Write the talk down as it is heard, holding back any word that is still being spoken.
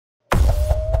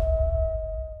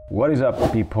What is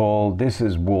up, people? This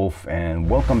is Wolf and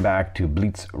welcome back to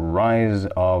Blitz Rise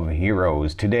of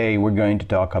Heroes. Today we're going to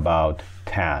talk about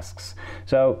tasks.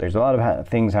 So there's a lot of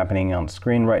things happening on the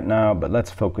screen right now, but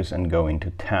let's focus and go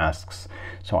into tasks.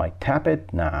 So I tap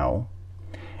it now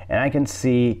and I can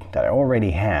see that I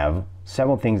already have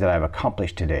several things that I've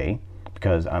accomplished today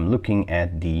because I'm looking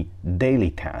at the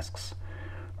daily tasks,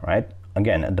 right?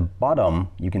 Again, at the bottom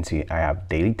you can see I have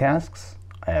daily tasks,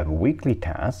 I have weekly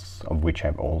tasks, of which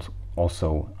I've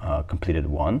also completed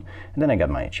one, and then I got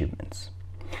my achievements.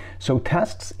 So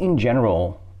tasks in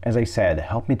general, as I said,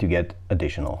 help me to get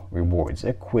additional rewards,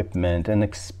 equipment and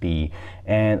XP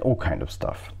and all kind of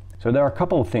stuff. So there are a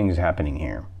couple of things happening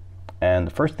here. And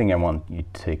the first thing I want you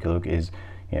to take a look is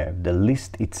the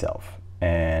list itself.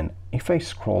 And if I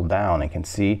scroll down, I can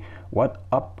see what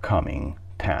upcoming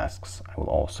tasks I will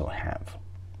also have.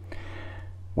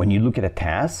 When you look at a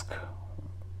task,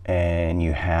 and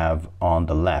you have on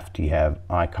the left, you have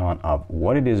icon of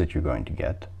what it is that you're going to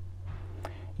get.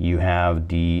 You have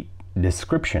the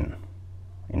description,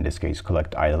 in this case,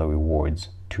 collect idle rewards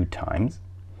 2 times.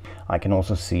 I can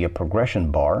also see a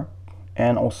progression bar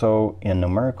and also a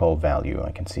numerical value.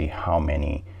 I can see how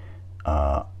many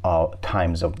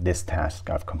times of this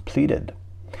task I've completed.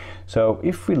 So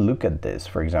if we look at this,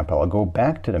 for example, I'll go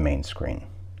back to the main screen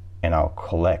and I'll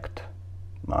collect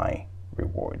my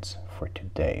rewards for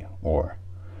today or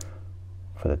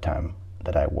for the time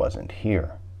that I wasn't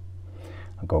here.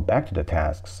 I'll go back to the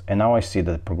tasks and now I see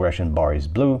that the progression bar is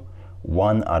blue,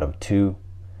 1 out of 2,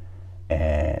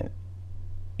 and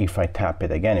if I tap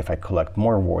it again, if I collect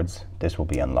more rewards, this will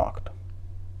be unlocked.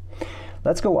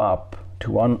 Let's go up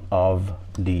to one of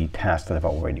the tasks that I've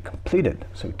already completed.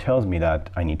 So it tells me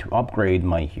that I need to upgrade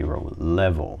my hero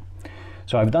level.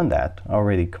 So I've done that, I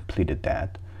already completed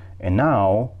that. And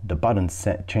now the button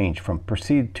changed from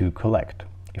proceed to collect.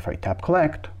 If I tap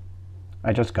collect,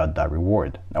 I just got that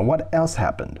reward. Now what else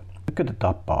happened? Look at the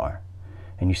top bar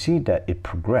and you see that it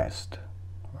progressed,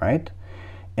 right?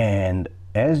 And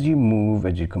as you move,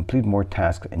 as you complete more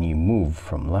tasks and you move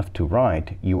from left to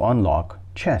right, you unlock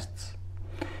chests.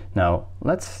 Now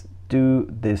let's do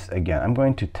this again. I'm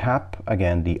going to tap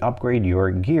again the upgrade your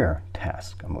gear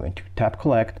task. I'm going to tap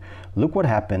collect. Look what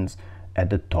happens at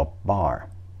the top bar.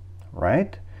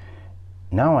 Right?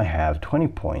 Now I have 20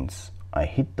 points. I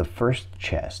hit the first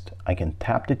chest. I can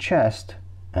tap the chest.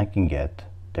 I can get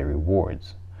the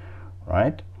rewards.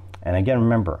 Right? And again,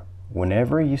 remember,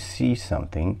 whenever you see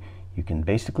something, you can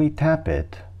basically tap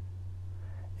it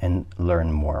and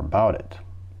learn more about it.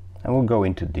 And we'll go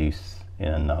into this in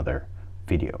another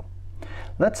video.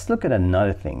 Let's look at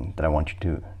another thing that I want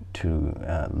you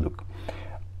to look.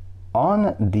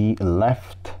 On the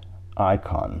left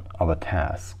icon of a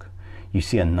task, you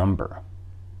see a number,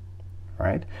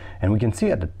 right? And we can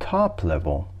see at the top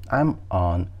level, I'm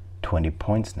on 20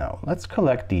 points now. Let's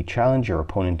collect the challenge your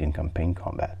opponent in campaign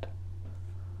combat.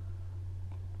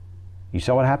 You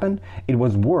saw what happened? It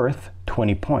was worth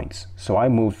 20 points. So I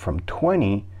moved from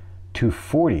 20 to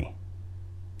 40.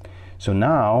 So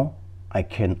now I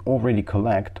can already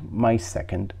collect my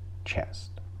second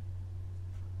chest.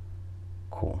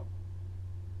 Cool.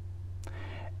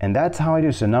 And that's how I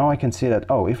do. So now I can see that,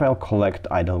 oh, if I'll collect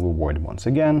idle reward once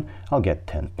again, I'll get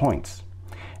 10 points.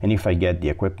 And if I get the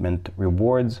equipment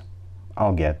rewards,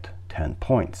 I'll get 10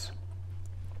 points.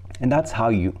 And that's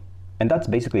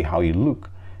basically how you look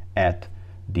at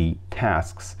the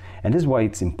tasks. And this is why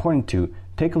it's important to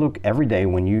take a look every day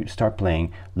when you start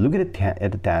playing, look at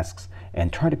the tasks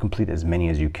and try to complete as many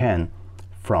as you can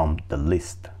from the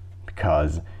list,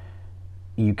 because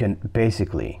you can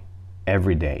basically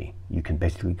every day you can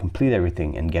basically complete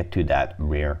everything and get to that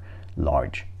rare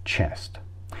large chest.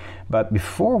 But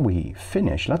before we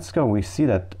finish, let's go. We see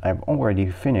that I've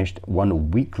already finished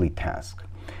one weekly task.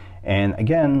 And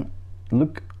again,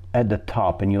 look at the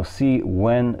top and you'll see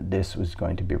when this was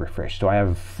going to be refreshed. So I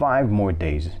have 5 more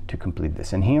days to complete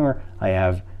this. And here I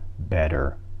have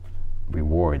better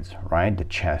rewards, right? The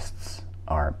chests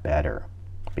are better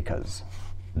because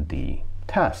the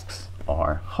tasks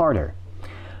are harder.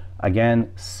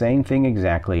 Again, same thing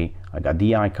exactly. I got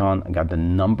the icon, I got the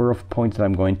number of points that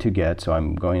I'm going to get. So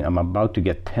I'm about to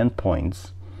get 10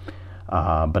 points,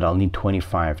 but I'll need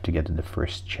 25 to get to the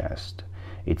first chest.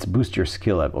 It's boost your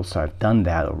skill level, so I've done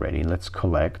that already. Let's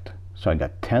collect. So I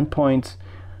got 10 points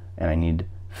and I need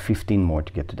 15 more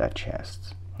to get to that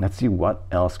chest. Let's see what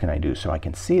else can I do. So I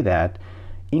can see that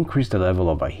increase the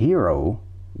level of a hero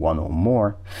 1 or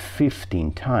more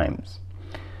 15 times.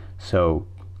 So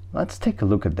let's take a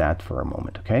look at that for a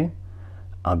moment, okay?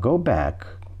 I'll go back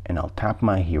and I'll tap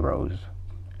my heroes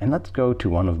and let's go to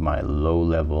one of my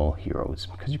low-level heroes,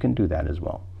 because you can do that as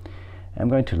well. I'm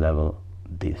going to level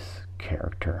this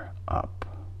character up.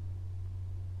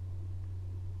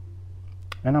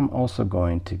 And I'm also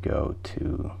going to go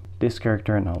to this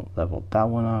character and I'll level that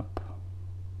one up.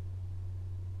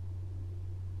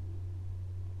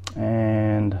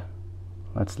 And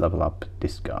let's level up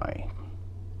this guy.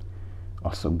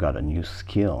 Also got a new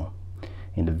skill.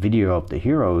 In the video of the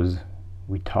heroes,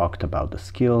 we talked about the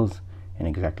skills and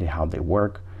exactly how they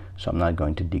work, so I'm not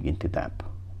going to dig into that.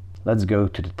 Let's go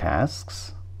to the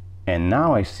tasks, and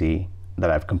now I see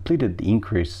that I've completed the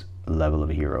increase level of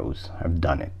heroes. I've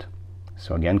done it.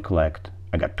 So again, collect.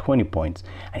 I got 20 points.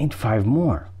 I need 5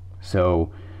 more.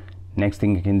 So next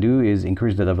thing I can do is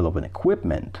increase the level of an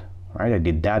equipment. Right? I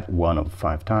did that 1 of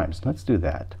 5 times. Let's do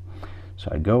that. So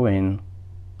I go in.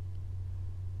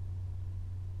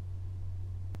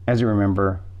 As you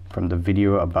remember from the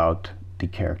video about the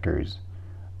characters,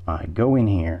 I go in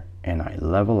here and I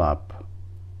level up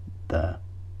the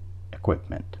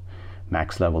equipment.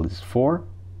 Max level is 4.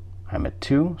 I'm at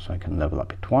 2, so I can level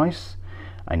up it twice.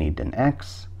 I need an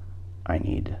X. I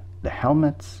need the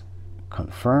helmets.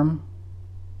 Confirm.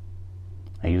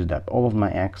 I used up all of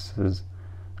my X's.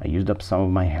 I used up some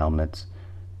of my helmets,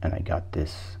 and I got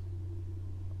this.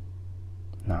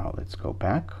 Now let's go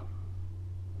back.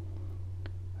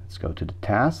 Let's go to the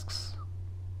tasks.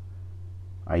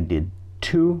 I did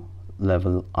 2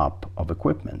 level up of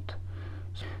equipment.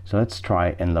 So let's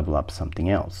try and level up something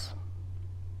else.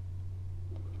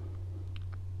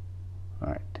 All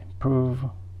right, improve,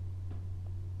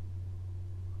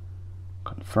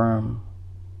 confirm.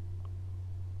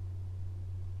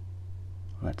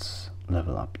 Let's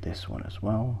level up this one as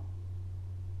well.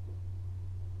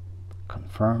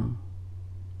 Confirm.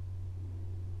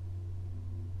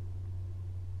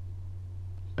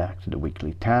 Back to the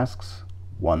weekly tasks.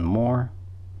 1 more.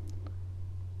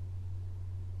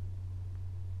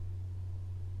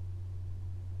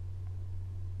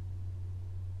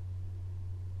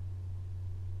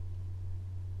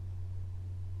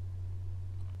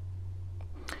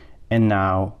 And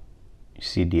now you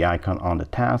see the icon on the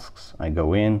tasks. I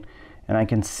go in and I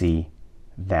can see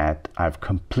that I've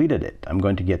completed it. I'm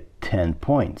going to get 10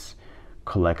 points.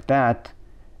 Collect that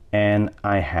and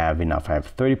I have enough. I have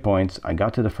 30 points. I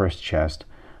got to the first chest.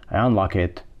 I unlock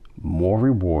it. More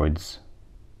rewards.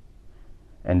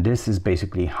 And this is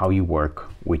basically how you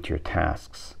work with your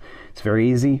tasks. It's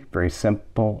very easy, very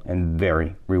simple, and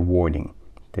very rewarding.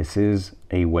 This is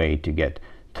a way to get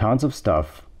tons of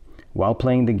stuff while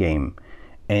playing the game.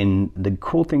 And the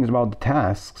cool things about the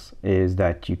tasks is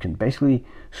that you can basically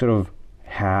sort of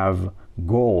have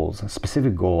goals,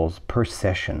 specific goals per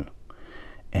session.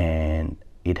 And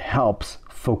it helps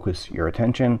focus your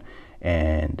attention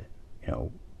and,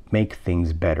 make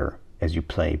things better as you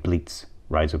play Blitz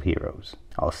Rise of Heroes.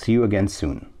 I'll see you again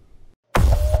soon.